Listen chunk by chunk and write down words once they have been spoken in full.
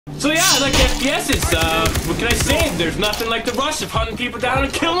So yeah, I like FPS's. What can I say? There's nothing like the rush of hunting people down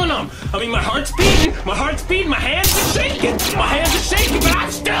and killing them. I mean, my heart's beating, my hands are shaking, but I'm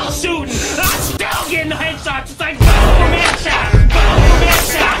still shooting. I'm still getting headshots. It's like boom, headshot, boom,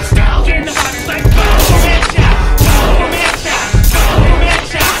 headshot. I'm still getting the hearts. It's like boom, headshot, boom, headshot, boom,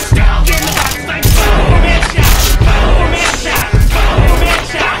 headshot. I'm still getting the hearts. It's like boom, headshot, boom, headshot, boom,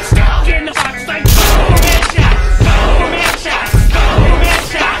 headshot. I'm still getting the hearts. It's like boom, headshot, boom, headshot, boom,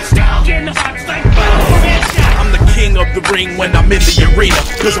 headshot. I'm still getting the hearts. It's like boom, headshot. I'm the king of the ring when I'm in the arena,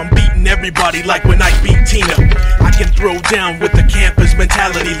 cause I'm beating everybody like when I beat Tina. I can throw down with the campus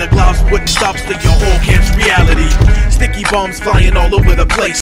mentality. The gloves wouldn't stop, still your whole camp's reality. Sticky bombs flying all over the place.